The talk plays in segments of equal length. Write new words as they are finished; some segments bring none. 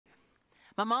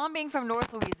My mom, being from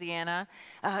North Louisiana,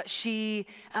 she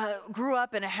grew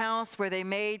up in a house where they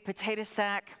made potato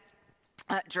sack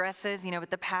dresses, with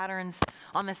the patterns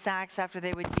on the sacks after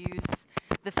they would use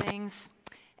the things.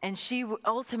 And she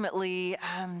ultimately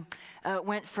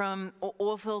went from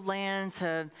oilfield land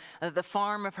to the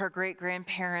farm of her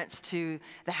great-grandparents to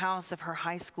the house of her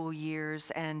high school years.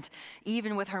 And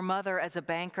even with her mother as a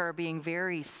banker being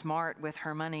very smart with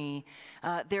her money,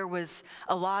 there was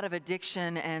a lot of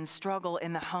addiction and struggle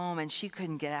in the home, and she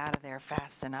couldn't get out of there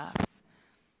fast enough.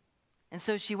 And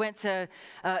so she went to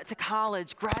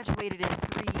college, graduated in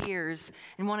 3 years,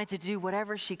 and wanted to do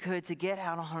whatever she could to get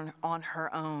out on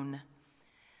her own.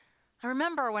 I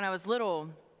remember when I was little,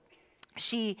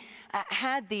 she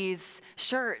had these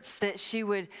shirts that she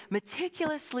would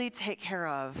meticulously take care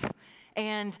of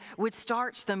and would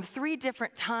starch them 3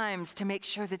 different times to make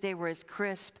sure that they were as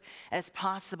crisp as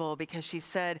possible, because she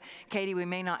said, "Katie, we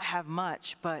may not have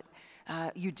much, but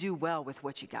you do well with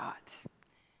what you got."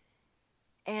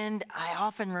 And I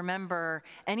often remember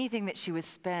anything that she would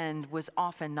spend was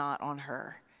often not on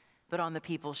her, but on the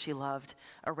people she loved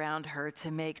around her,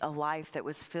 to make a life that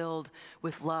was filled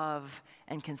with love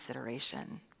and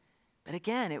consideration. But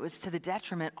again, it was to the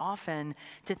detriment often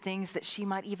to things that she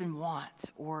might even want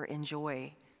or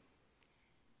enjoy.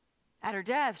 At her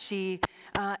death, she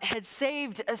had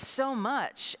saved so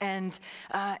much, and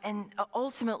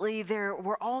ultimately there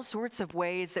were all sorts of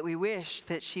ways that we wish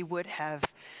that she would have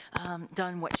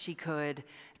done what she could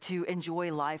to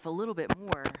enjoy life a little bit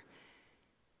more.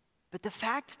 But the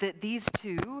fact that these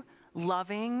 2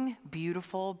 loving,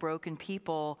 beautiful, broken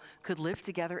people could live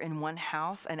together in one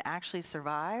house and actually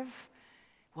survive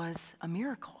was a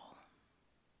miracle.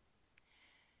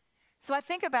 So I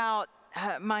think about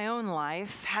my own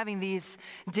life, having these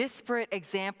disparate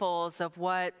examples of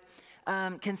what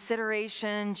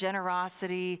consideration,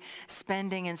 generosity,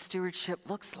 spending, and stewardship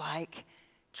looks like,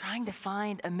 trying to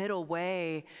find a middle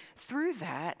way through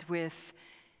that with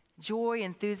joy,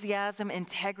 enthusiasm,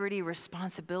 integrity,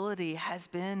 responsibility has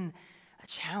been a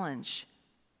challenge.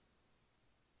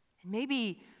 And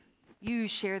maybe you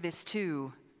share this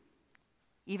too.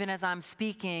 Even as I'm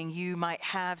speaking, you might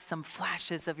have some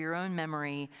flashes of your own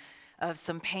memory of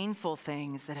some painful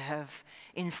things that have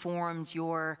informed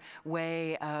your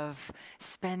way of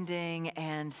spending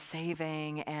and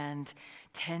saving and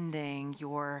tending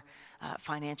your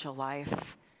financial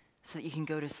life so that you can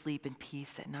go to sleep in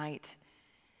peace at night.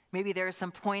 Maybe there are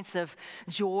some points of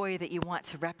joy that you want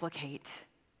to replicate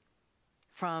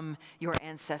from your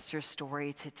ancestors'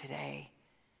 story to today.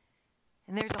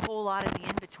 And there's a whole lot in the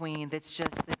in-between that's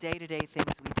just the day-to-day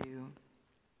things we do.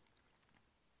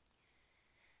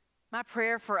 My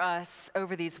prayer for us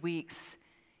over these weeks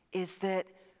is that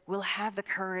we'll have the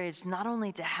courage not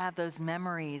only to have those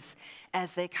memories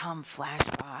as they come flash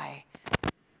by,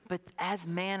 but as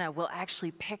manna, we'll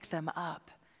actually pick them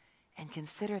up and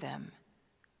consider them.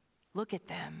 Look at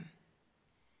them.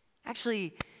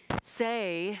 Actually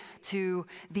say to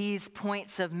these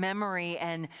points of memory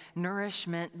and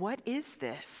nourishment, "What is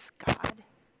this, God?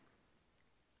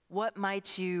 What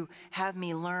might you have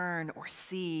me learn or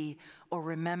see or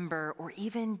remember or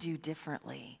even do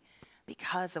differently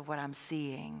because of what I'm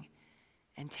seeing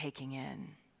and taking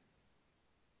in?"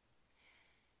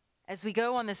 As we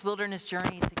go on this wilderness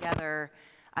journey together,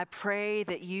 I pray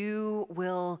that you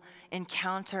will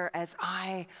encounter, as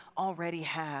I already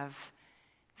have,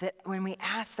 that when we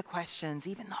ask the questions,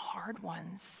 even the hard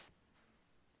ones,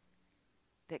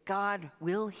 that God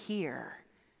will hear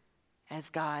as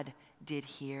God did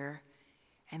hear,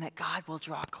 and that God will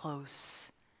draw close,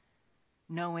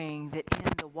 knowing that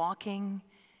in the walking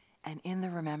and in the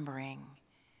remembering,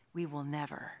 we will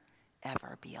never,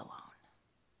 ever be alone.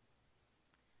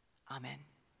 Amen.